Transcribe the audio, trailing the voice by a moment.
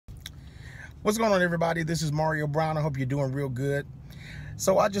What's going on, everybody? This is Mario Brown. I hope you're doing real good.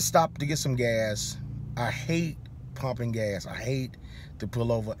 So I just stopped to get some gas. I hate pumping gas. I hate to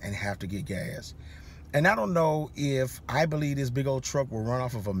pull over and have to get gas. And I don't know if I believe this big old truck will run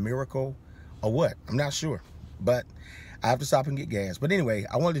off of a miracle or what. I'm not sure. But I have to stop and get gas. But anyway,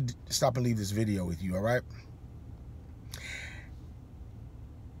 I wanted to stop and leave this video with you, all right?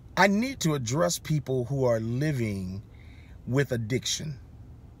 I need to address people who are living with addiction.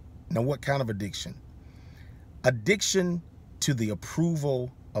 Now, what kind of addiction? Addiction to the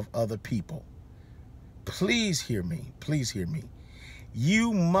approval of other people. Please hear me. Please hear me.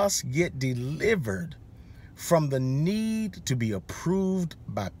 You must get delivered from the need to be approved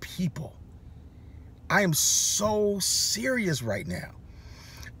by people. I am so serious right now.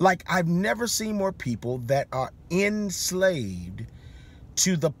 Like, I've never seen more people that are enslaved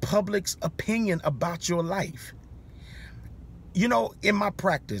to the public's opinion about your life. You know, in my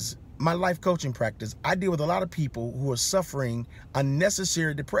practice, my life coaching practice, I deal with a lot of people who are suffering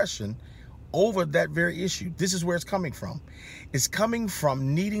unnecessary depression over that very issue. This is where it's coming from. It's coming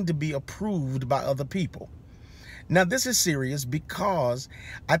from needing to be approved by other people. Now, this is serious because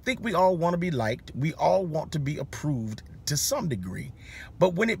I think we all want to be liked. We all want to be approved to some degree.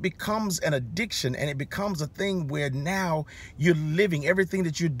 But when it becomes an addiction and it becomes a thing where now you're living, everything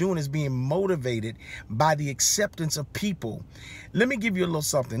that you're doing is being motivated by the acceptance of people. Let me give you a little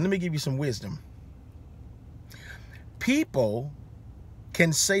something. Let me give you some wisdom. People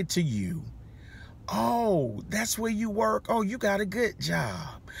can say to you, "Oh, that's where you work. Oh, you got a good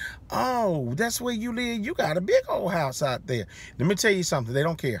job. Oh, that's where you live. You got a big old house out there." Let me tell you something. They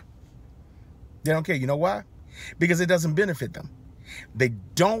don't care. They don't care. You know why? Because it doesn't benefit them. They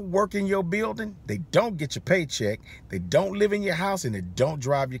don't work in your building. They don't get your paycheck. They don't live in your house, and they don't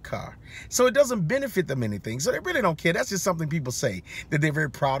drive your car. So it doesn't benefit them anything. So they really don't care. That's just something people say, that they're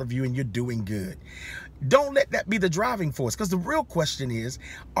very proud of you and you're doing good. Don't let that be the driving force, because the real question is,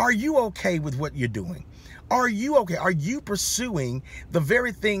 are you okay with what you're doing? Are you okay? Are you pursuing the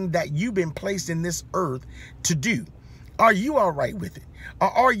very thing that you've been placed in this earth to do? Are you all right with it?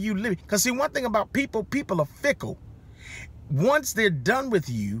 Or are you living? Because see, one thing about people are fickle. Once they're done with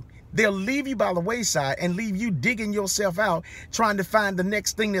you, they'll leave you by the wayside and leave you digging yourself out, trying to find the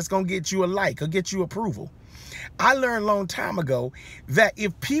next thing that's going to get you a like or get you approval. I learned a long time ago that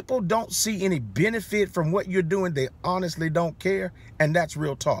if people don't see any benefit from what you're doing, they honestly don't care. And that's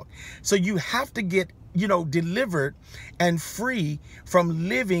real talk. So you have to get, delivered and free from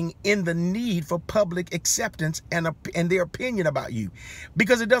living in the need for public acceptance and their opinion about you.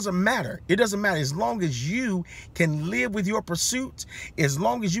 Because it doesn't matter. It doesn't matter. As long as you can live with your pursuits, as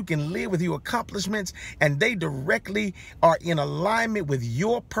long as you can live with your accomplishments, and they directly are in alignment with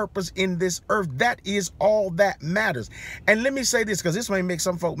your purpose in this earth, that is all that matters. And let me say this, because this may make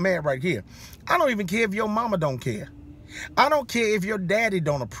some folk mad right here. I don't even care if your mama don't care. I don't care if your daddy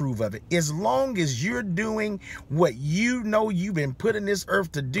don't approve of it. As long as you're doing what you know you've been put in this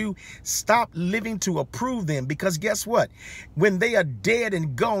earth to do, stop living to approve them. Because guess what? When they are dead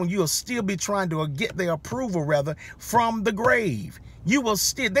and gone, you'll still be trying to get their approval, rather, from the grave.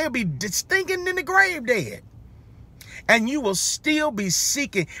 They'll be stinking in the grave dead. And you will still be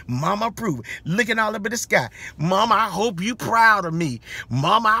seeking mama approval, looking all up at the sky. Mama, I hope you proud of me.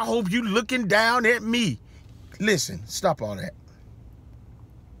 Mama, I hope you looking down at me. Listen, stop all that.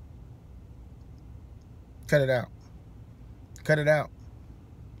 Cut it out. Cut it out.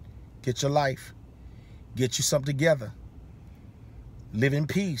 Get your life. Get you something together. Live in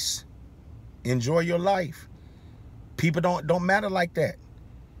peace. Enjoy your life. People don't matter like that.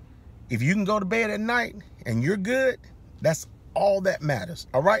 If you can go to bed at night and you're good, that's all that matters.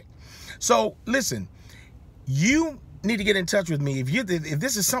 All right? So listen, you need to get in touch with me. If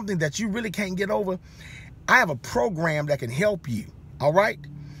this is something that you really can't get over, I have a program that can help you. All right?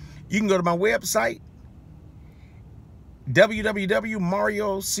 You can go to my website,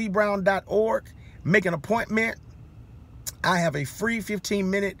 www.mariocbrown.org, make an appointment. I have a free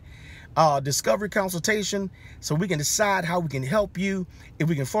 15-minute discovery consultation so we can decide how we can help you, if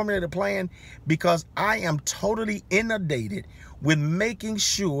we can formulate a plan, because I am totally inundated with making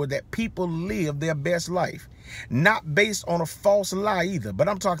sure that people live their best life, not based on a false lie either, but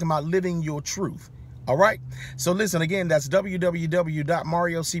I'm talking about living your truth. All right. So listen, again, that's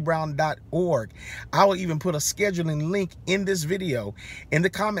www.mariocbrown.org. I will even put a scheduling link in this video in the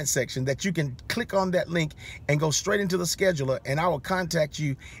comment section that you can click on that link and go straight into the scheduler, and I will contact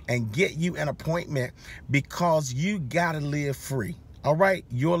you and get you an appointment, because you got to live free. All right.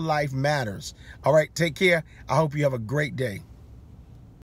 Your life matters. All right. Take care. I hope you have a great day.